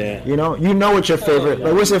with. Yeah. You know what's your favorite.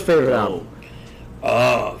 Like, what's your favorite album?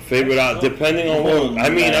 Favorite album, depending on what. I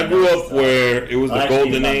mean, I grew up where it was the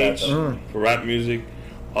golden age for rap music.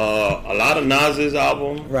 A lot of Nas's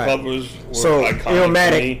album covers were so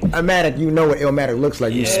iconic. Illmatic, you know what Illmatic looks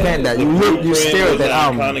like. You spent that. You stare at that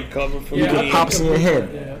album. Iconic cover for me. It pops in your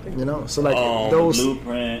head. You know, so like those.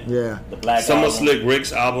 Blueprint. Yeah. The Black Some album. of Slick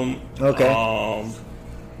Rick's album. Okay.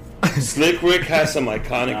 Slick Rick has some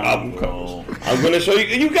iconic album covers. I'm gonna show you.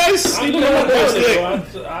 You guys sleeping on Slick.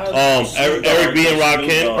 Eric B. and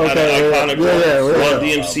Rakim had an iconic one. Run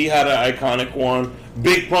DMC had an iconic one.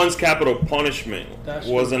 Big Pun's Capital Punishment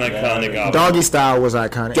was an iconic album. Doggy Style was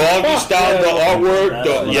iconic. Doggy Style, the artwork,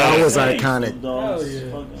 that was iconic.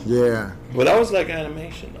 Yeah. But that was like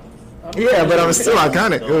animation, though. Yeah, but it was still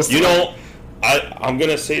iconic. It was you know, I'm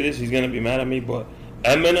gonna say this. He's gonna be mad at me, but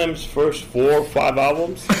Eminem's first 4 or 5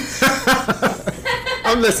 albums.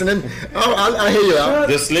 I'm listening. I hear you.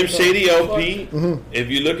 The Slim Shady LP. If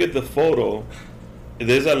you look at the photo,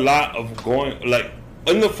 there's a lot of going. Like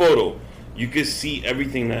in the photo, you can see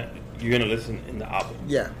everything that you're gonna listen in the album.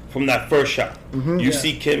 Yeah. From that first shot, you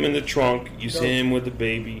see Kim in the trunk. You see him with the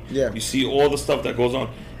baby. Yeah. You see all the stuff that goes on.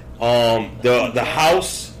 The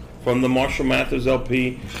house. From the Marshall Mathers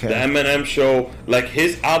LP, the Eminem show, like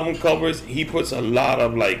his album covers, he puts a lot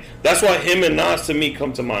of like. That's why him and Nas to me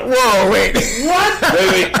come to mind. Whoa, wait, what?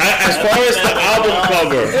 Wait. As far as the album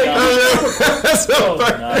cover, no,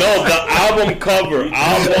 the album cover.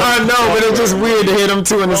 I know, but it's just weird to hear them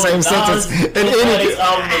two in the same sentence. And any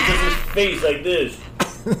album is just his face like this.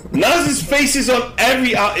 Nas's face is on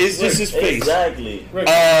every album. It's just his face. Exactly.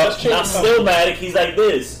 Not Stillmatic. He's like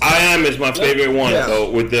this. I Am is my favorite one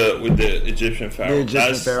though, with the Egyptian Pharaoh.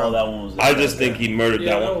 Pharaoh. That one was. I just think he murdered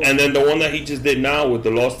that one. And then the one that he just did now with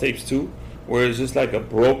the Lost Tapes 2, where it's just like a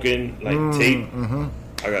broken tape.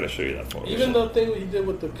 I gotta show you that photo. Even the thing he did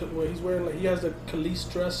with where he's wearing, like, he has the Khalees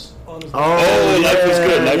dress on his. Life is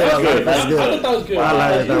good. Life is good. I thought that was good.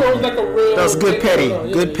 I like that. Like a real. That was good petty.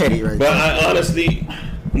 Good petty, right? But I honestly.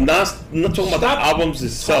 Not talking about the albums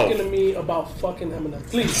itself. Talking to me about fucking Eminem,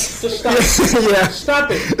 please. Just stop. Stop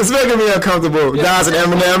it. It's making me uncomfortable. Nas and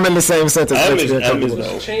Eminem in the same sentence.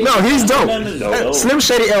 No, he's dope. Slim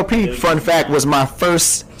Shady LP. Fun fact was my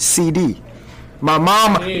first CD. My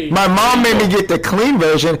mom made me get the clean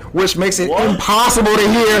version, which makes it impossible to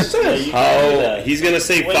hear. Oh, he's gonna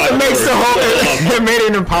say 5 words. It makes it made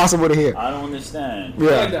it impossible to hear. I don't understand.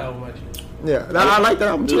 Yeah. Yeah, I like that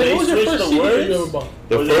album too. What was your first CD you ever bought?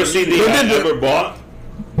 The first CD I ever bought,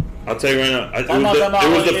 I'll tell you right now, it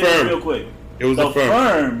was the Firm. Real quick. It was the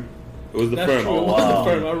Firm. It was the Firm. Oh,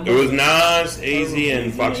 wow. It was Nas, AZ,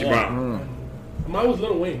 and Foxy Brown. Mine was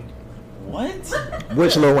Lil Wayne. What?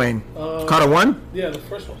 Which Lil Wayne? Carter 1? Yeah, the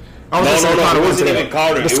first one. No, it wasn't even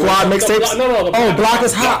Carter. The Squad mixtapes? No. Block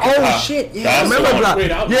is Hot. Oh, shit. Yeah, I remember Block.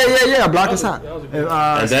 Yeah. Block is Hot.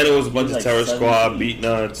 And then it was a bunch of Terror Squad, Beat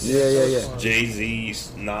Nuts, Yeah. Jay-Z,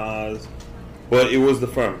 Nas. But it was the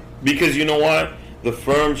Firm. Because you know what? The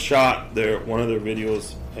Firm shot one of their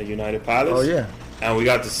videos at United Palace. Oh, yeah. And we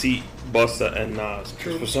got to see Busta and Nas.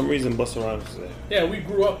 For some reason, Busta Rhymes was there. Yeah, we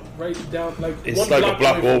grew up right down, like, it's one like a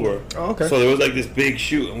block over. Oh, okay. So there was like this big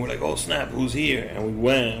shoot, and we're like, oh snap, who's here? And we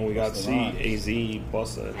went, and we got to see AZ,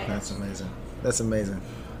 Busta. That's amazing.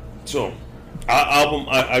 So, our album,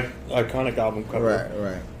 iconic album cover.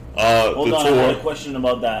 Right. Hold on, I had a question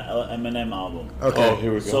about that Eminem album. Okay. Oh,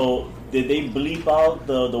 here we go. So, did they bleep out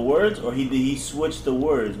the words, or did he switch the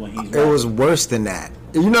words when he's rapping? It was worse than that.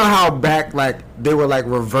 You know how back, like, they would, like,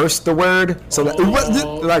 reverse the word? So, do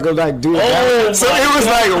that. So, it was,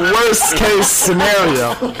 like, worst case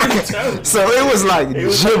scenario. So, it was, like,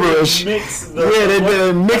 gibberish. They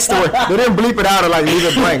mixed the word. They didn't bleep it out or, like, leave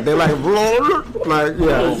it blank. They, like,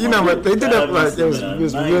 yeah. You know, but they did it, like, it was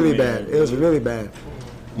really bad. It was really bad.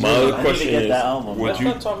 My other question is, let's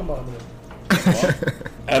not talk about it.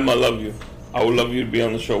 Em, I love you. I would love you to be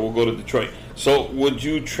on the show. We'll go to Detroit. So, would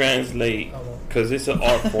you translate, because it's an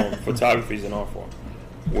art form, photography is an art form,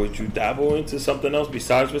 would you dabble into something else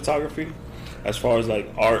besides photography? As far as, like,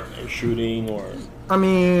 art or shooting or... I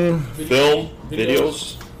mean...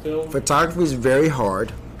 Videos? Photography is very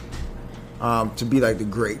hard to be, like, the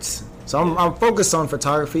greats. So, I'm focused on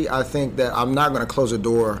photography. I think that I'm not going to close the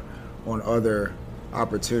door on other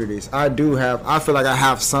opportunities. I feel like I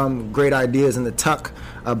have some great ideas in the tuck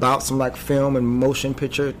about some, like, film and motion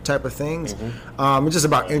picture type of things. It's just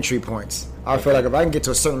about entry points. I feel like if I can get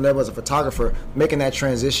to a certain level as a photographer, making that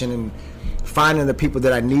transition and finding the people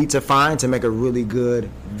that I need to find to make a really good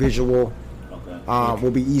visual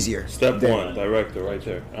will be easier. Step one, director, right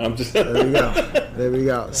there. I'm just there we go. There we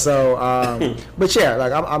go. So, but yeah,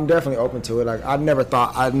 like I'm definitely open to it. Like I never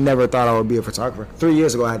thought I would be a photographer. 3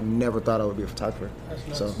 years ago, I had never thought I would be a photographer.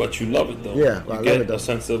 So, but you love it though. Yeah, you get a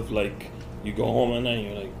sense of like you go home at night and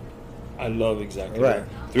you're like, I love exactly right.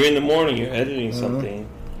 3 a.m, you're editing something.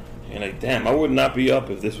 You're like, damn, I would not be up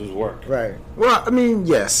if this was work. Right. Well, I mean,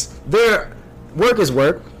 yes, work is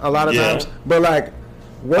work a lot of times, but like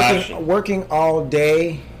working all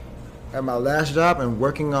day at my last job and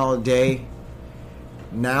working all day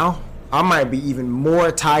now, I might be even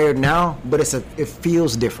more tired now, but it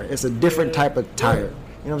feels different. It's a different type of tired.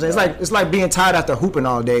 You know what I'm saying? It's like being tired after hooping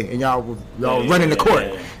all day and y'all running the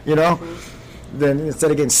court. You know, then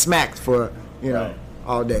instead of getting smacked for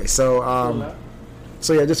all day. So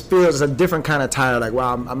so yeah, it just feels a different kind of tired. Like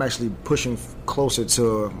wow, I'm actually pushing closer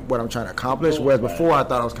to what I'm trying to accomplish. Whereas before I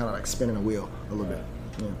thought I was kind of like spinning a wheel a little bit.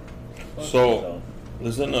 Yeah. So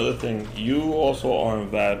there's another thing. You also are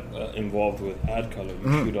involved with Ad Color.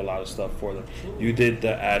 You shoot a lot of stuff for them. You did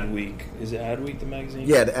the Ad Week. Is it Ad Week, the magazine?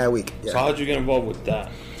 Yeah, the Ad Week. Yeah. So how'd you get involved with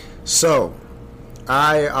that? So,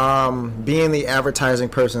 I, being the advertising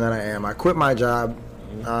person that I am, I quit my job.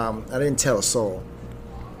 I didn't tell a soul.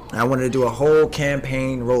 I wanted to do a whole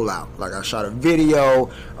campaign rollout. Like I shot a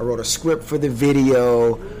video, I wrote a script for the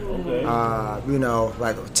video. Okay.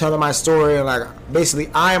 Like telling my story, and like basically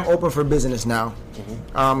I am open for business now.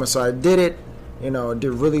 So I did it,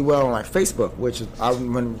 did really well on like Facebook, which I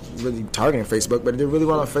wasn't really targeting Facebook, but it did really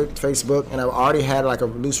well on Facebook, and I've already had like a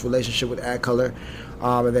loose relationship with Ad Color.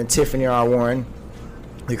 And then Tiffany R. Warren,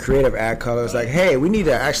 the creative Ad Color, was like, hey, we need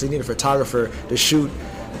a photographer to shoot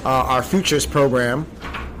our futures program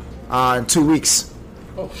in 2 weeks.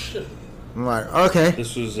 Oh shit. I'm like, okay.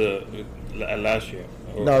 This was last year.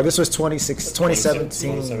 No, this was 2017.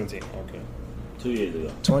 2017, okay. 2 years ago.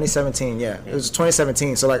 2017, yeah. It was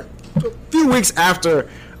 2017. So, like, a few weeks after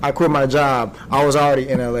I quit my job, I was already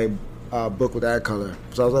in LA booked with Ad Color.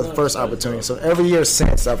 So, that was the first opportunity. So, every year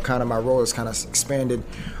since, my role has kind of expanded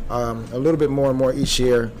a little bit more and more each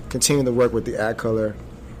year, continuing to work with the Ad Color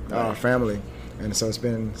family. And so, it's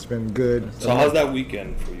been good. So, how's that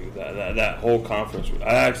weekend for you? That whole conference?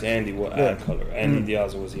 I asked Andy what Ad Color. Andy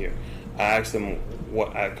Diaz was here. I asked him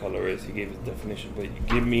what Ad Color is. He gave his definition, but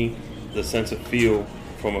give me the sense of feel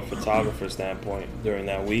from a photographer standpoint during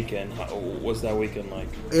that weekend. What's that weekend like?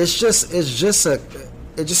 It's just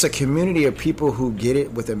a community of people who get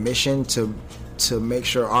it with a mission to make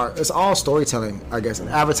sure it's all storytelling, I guess, and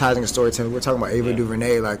advertising and storytelling. We're talking about Ava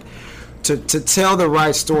DuVernay, like to tell the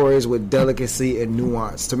right stories with delicacy and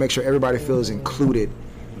nuance to make sure everybody feels included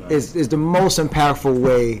is the most impactful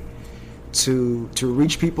way to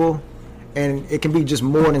reach people. And it can be just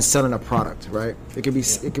more than selling a product, right? It could be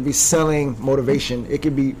selling motivation. It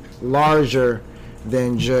could be larger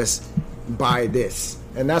than just buy this.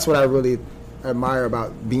 And that's what I really admire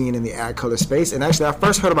about being in the Ad Color space. And actually, I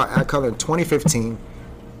first heard about Ad Color in 2015,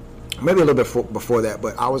 maybe a little bit before that.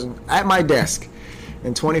 But I was at my desk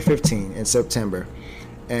in 2015 in September,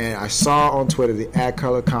 and I saw on Twitter the Ad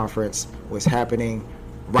Color conference was happening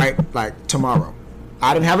right like tomorrow.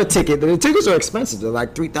 I didn't have a ticket. The tickets are expensive. They're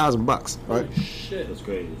like $3,000, right? Holy shit, that's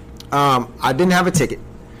crazy. I didn't have a ticket,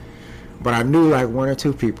 but I knew like one or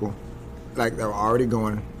two people, like they were already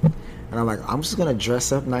going, and I'm like, I'm just gonna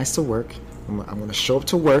dress up nice to work. I'm gonna show up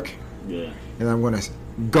to work, and I'm gonna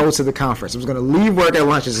go to the conference. I'm just gonna leave work at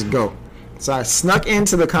lunch and just go. So I snuck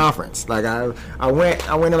into the conference. Like I went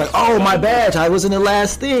in like, oh, my badge, I was in the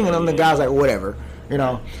last thing, and the guy's like, whatever.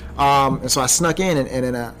 And so I snuck in, and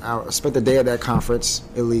then I spent the day at that conference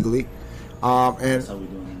illegally, and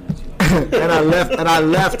I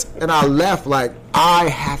left like I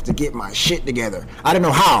have to get my shit together. I didn't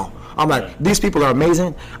know how. I'm like, these people are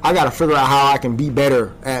amazing. I got to figure out how I can be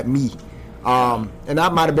better at me, and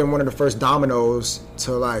that might have been one of the first dominoes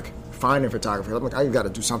to like finding photography. I'm like, I got to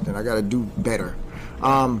do something. I got to do better.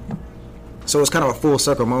 So it's kind of a full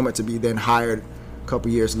circle moment to be then hired a couple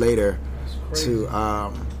years later to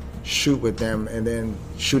shoot with them, and then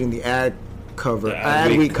shooting the ad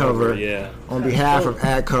week cover on behalf of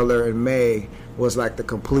Ad Color in May was like the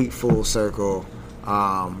complete full circle,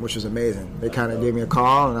 which was amazing. They kind of gave me a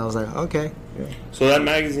call, and I was like, okay. Yeah. So that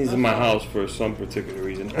magazine's in my house for some particular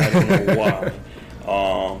reason. I don't know why.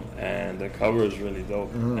 And the cover is really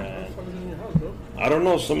dope. And I don't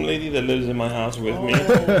know, some lady that lives in my house with me,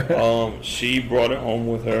 she brought it home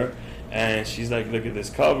with her, and she's like, look at this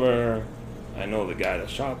cover. I know the guy that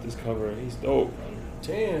shot this cover. He's dope.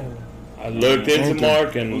 Damn. I looked into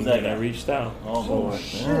Mark and I reached out.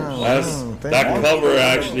 That cover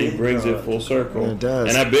actually brings it full circle. It does.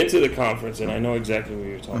 And I've been to the conference and I know exactly what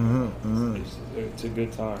you're talking about. It's a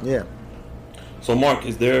good time. Yeah. So Mark,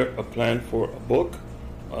 is there a plan for a book?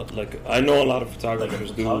 Like I know a lot of photographers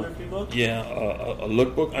like a photography book? Yeah, a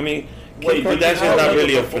lookbook. I mean, Wait, Kardashian's not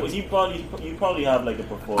really a you probably have like a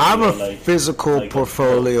portfolio. I have a physical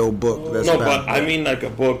portfolio book. That's but I mean like a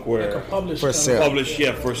book where like a published for sale.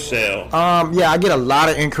 For sale. Yeah, I get a lot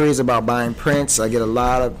of inquiries about buying prints. I get a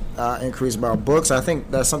lot of inquiries about books. I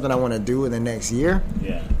think that's something I want to do in the next year.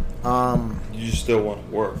 Yeah. You just still want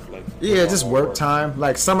to work, like just work time.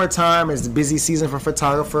 Like summertime is the busy season for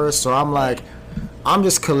photographers, so I'm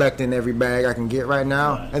just collecting every bag I can get right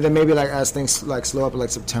now, and then maybe like as things like slow up,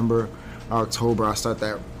 like September, October, I'll start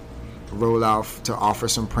that rollout to offer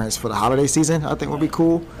some prints for the holiday season. I think would be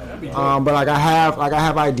cool. But like I have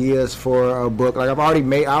ideas for a book. Like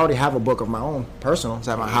I already have a book of my own personal. It's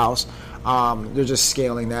at my house. They're just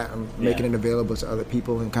scaling that and making it available to other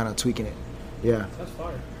people and kind of tweaking it. Yeah. That's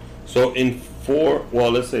fire. So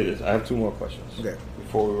let's say this. I have 2 more questions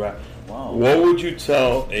before we wrap. Wow. What would you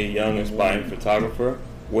tell a young aspiring photographer?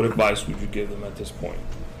 What advice would you give them at this point?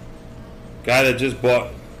 Guy that just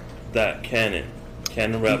bought that Canon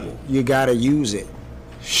Rebel. You gotta use it.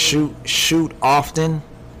 Shoot often.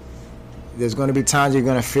 There's going to be times you're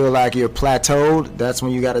going to feel like you're plateaued. That's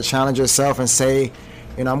when you got to challenge yourself and say,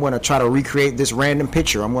 I'm going to try to recreate this random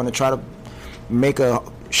picture. I'm going to try to make a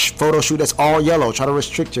photo shoot that's all yellow. Try to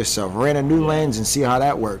restrict yourself. Rent a new lens and see how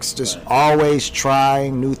that works. Just always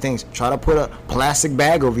trying new things. Try to put a plastic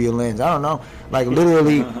bag over your lens. I don't know. Like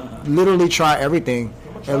literally try everything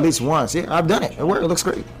at least once. Yeah, I've done it. It works. It looks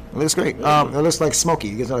great. It looks like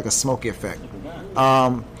smoky. It gives like a smoky effect.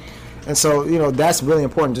 And so, that's really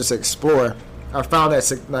important just to explore. I found that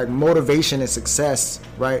like motivation and success,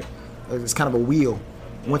 right? It's kind of a wheel.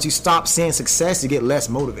 Once you stop seeing success, you get less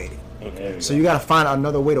motivated. Okay. So you got to find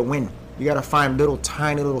another way to win. You got to find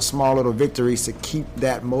tiny small little victories to keep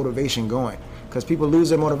that motivation going. Because people lose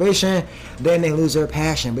their motivation, then they lose their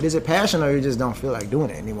passion. But is it passion or you just don't feel like doing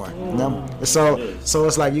it anymore? So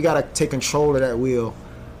it's like you got to take control of that wheel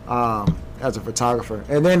as a photographer.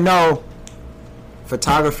 And then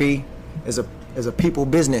photography is a people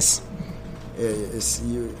business.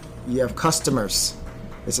 You have customers.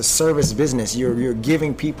 It's a service business. You're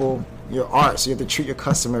giving people your art, so you have to treat your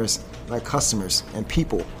customers like customers and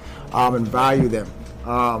people, and value them,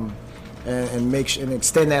 and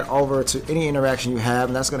extend that over to any interaction you have,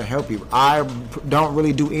 and that's going to help you. I don't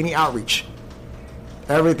really do any outreach.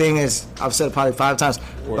 Everything is, I've said it probably 5 times.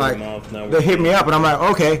 Like they hit me up, and I'm like,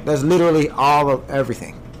 okay, that's literally all of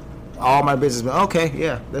everything, all my business. But okay,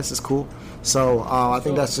 yeah, this is cool. So I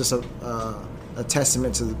think that's just a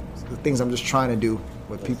testament to the things I'm just trying to do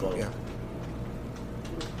with people. Yeah.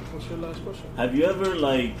 What's your last question? Have you ever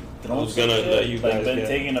thrown some shit, been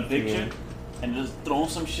taking a picture and just thrown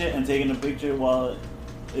some shit and taking a picture while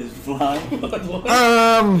it's flying?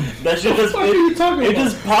 That shit just it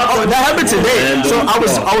just popped. Oh, that happened today. So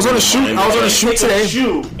I was on a shoot. I was on a shoot today.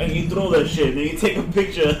 Shoot, and you throw that shit, and you take a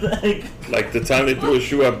picture. Like the time they threw a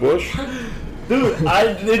shoe at Bush. Dude,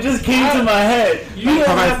 it just came to my head. You know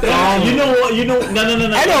what? No.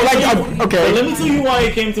 I know, okay. But let me tell you why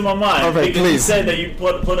it came to my mind. Okay, because please. You said that you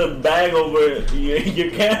put a bag over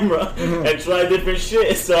your camera and try different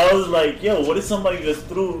shit. So I was like, yo, what if somebody just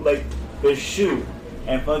threw the shoe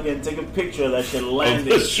and fucking take a picture of that shit landing?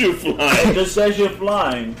 The shoe flying. Just that shit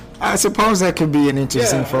flying. I suppose that could be an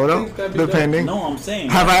interesting photo, depending. No, I'm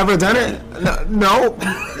saying. Have I ever done it? No.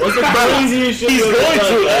 What's the craziest shit he's going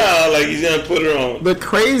to now? Like he's gonna put her on. The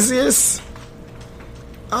craziest?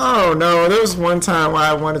 Oh no! There was one time where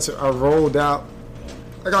I rolled out.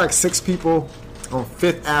 I got like 6 people on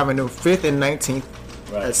 5th Avenue, 5th and 19th,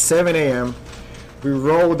 at 7 a.m. We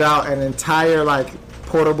rolled out an entire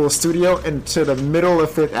portable studio into the middle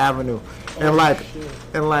of 5th Avenue, in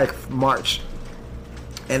March.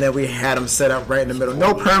 And then we had them set up right in the middle.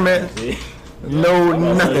 No permit,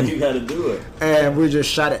 nothing. You got to do it. And we just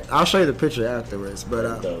shot it. I'll show you the picture afterwards.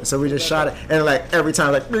 But so we just shot it, and every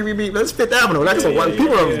time beep, beep, that's 5th Avenue.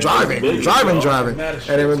 People are driving, and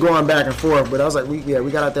then we're going back and forth. But I was like, we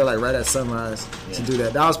got out there right at sunrise to do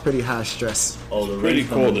that. That was pretty high stress. Oh, the pretty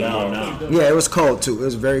cold down now. Yeah, it was cold too. It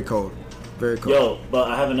was very cold. Very cold. Yo, but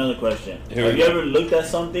I have another question. Have you ever looked at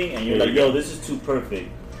something and you're like, yo, this is too perfect?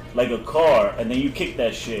 Like a car, and then you kick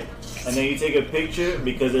that shit. and then you take a picture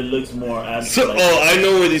because it looks more abstract. So, I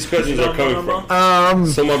know where these questions are coming from.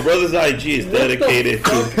 So my brother's IG is dedicated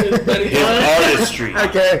to his artistry.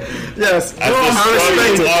 Okay. Yes. I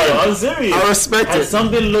respect it. I respect it.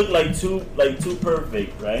 Something look like too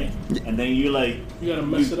perfect, right? And then you gotta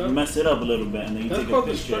mess it up a little bit, and then you take a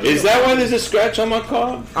picture. Is that why there's a scratch on my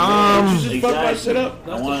car? You just fuck my shit up.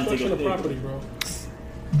 That's destruction of property, bro.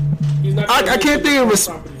 I can't think of a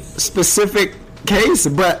specific case,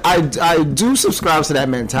 but I do subscribe to that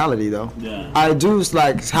mentality though. Yeah. I do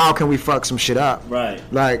how can we fuck some shit up? Right.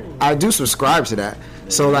 Like I do subscribe to that.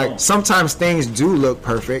 So sometimes things do look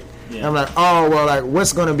perfect. Yeah. I'm like, oh well, like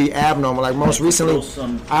what's gonna be abnormal? Like most recently,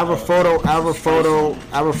 I have a photo. We're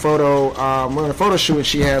in a photo shoot and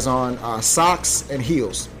she has on socks and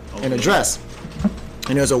heels and a dress,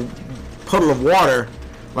 and there's a puddle of water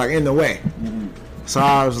like in the way. Mm-hmm. So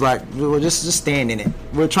I was like, we'll just stand in it.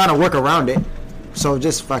 We're trying to work around it, so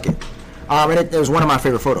just fuck it. And it was one of my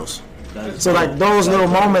favorite photos. So like those little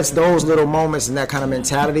moments, and that kind of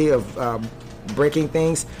mentality of breaking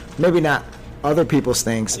things, maybe not other people's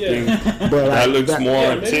things, but that looks more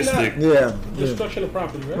artistic. Destruction of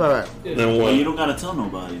property, right? Right. Yeah. Then what? Well, you don't gotta tell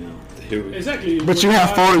nobody though. Exactly. But you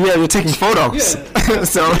have photos. Yeah, you're taking photos. Yeah.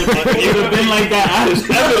 So it would have been like that. It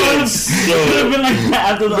would have been like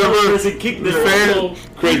that after the other person kicked the fan.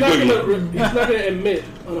 He's not gonna admit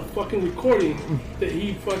on a fucking recording that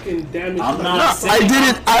he fucking damaged. I'm not saying. I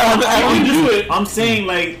didn't. I didn't do it. I'm saying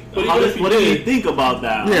what do you think about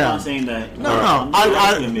that? Yeah. I'm not saying that. No.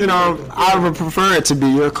 I would prefer it to be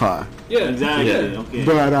your car. Yeah, exactly. Yeah. Okay.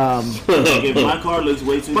 But if my car looks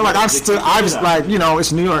way too. But like I was like,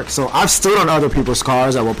 it's New York, so I've stood on other people's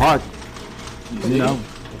cars that were parked. They'll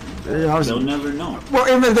never know. Well,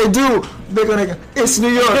 even if they do, they're gonna. It's New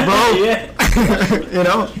York, bro. Yeah.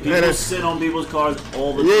 People sit on people's cars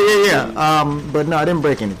all the time. Yeah. But no, I didn't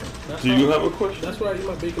break anything. Do you have a question? That's why I eat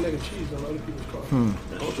my bacon, egg, and cheese on other people's cars.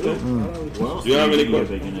 That's true. Well, do you have any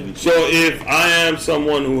questions? So if I am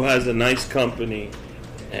someone who has a nice company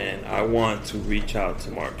and I want to reach out to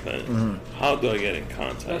Mark Clennon, how do I get in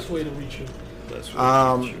contact? Best way to reach you.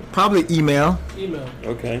 Probably email.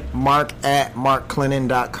 Okay.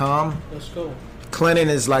 mark@markclennon.com. Let's go. Clennon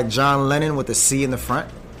is like John Lennon with a C in the front.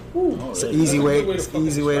 Ooh, it's an easy way. It's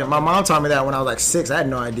easy way. My mom taught me that when I was like 6. I had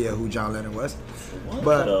no idea who John Lennon was.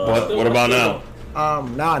 But what about now?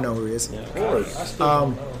 Now I know who he is. Yeah, of course. I still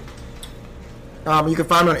don't know. You can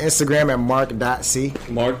find me on Instagram at mark.c.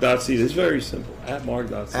 Mark.c. It's very simple. At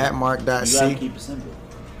mark.c. At mark.c. You gotta keep it simple.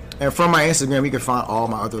 And from my Instagram, you can find all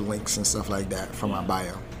my other links and stuff like that from my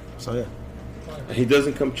bio. So yeah. He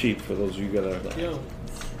doesn't come cheap for those of you gotta. Yo,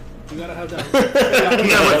 you gotta have that.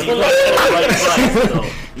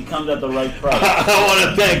 He comes at the right price. I want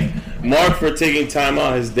to thank Mark for taking time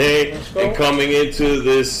out his day and coming into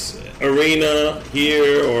this arena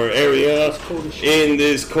here or area in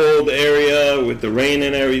this cold area with the rain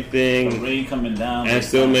and everything. The rain coming down and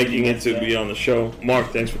still making it to be on the show.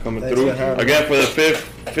 Mark, thanks for coming through again for the fifth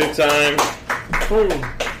time.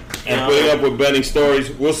 And putting up with Benny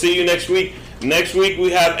stories. We'll see you next week. Next week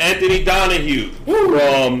we have Anthony Donahue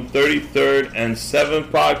from 33rd and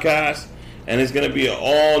 7th podcast, and it's going to be an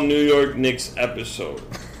all New York Knicks episode.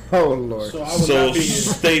 Oh Lord! So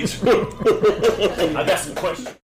stay tuned. I got some questions.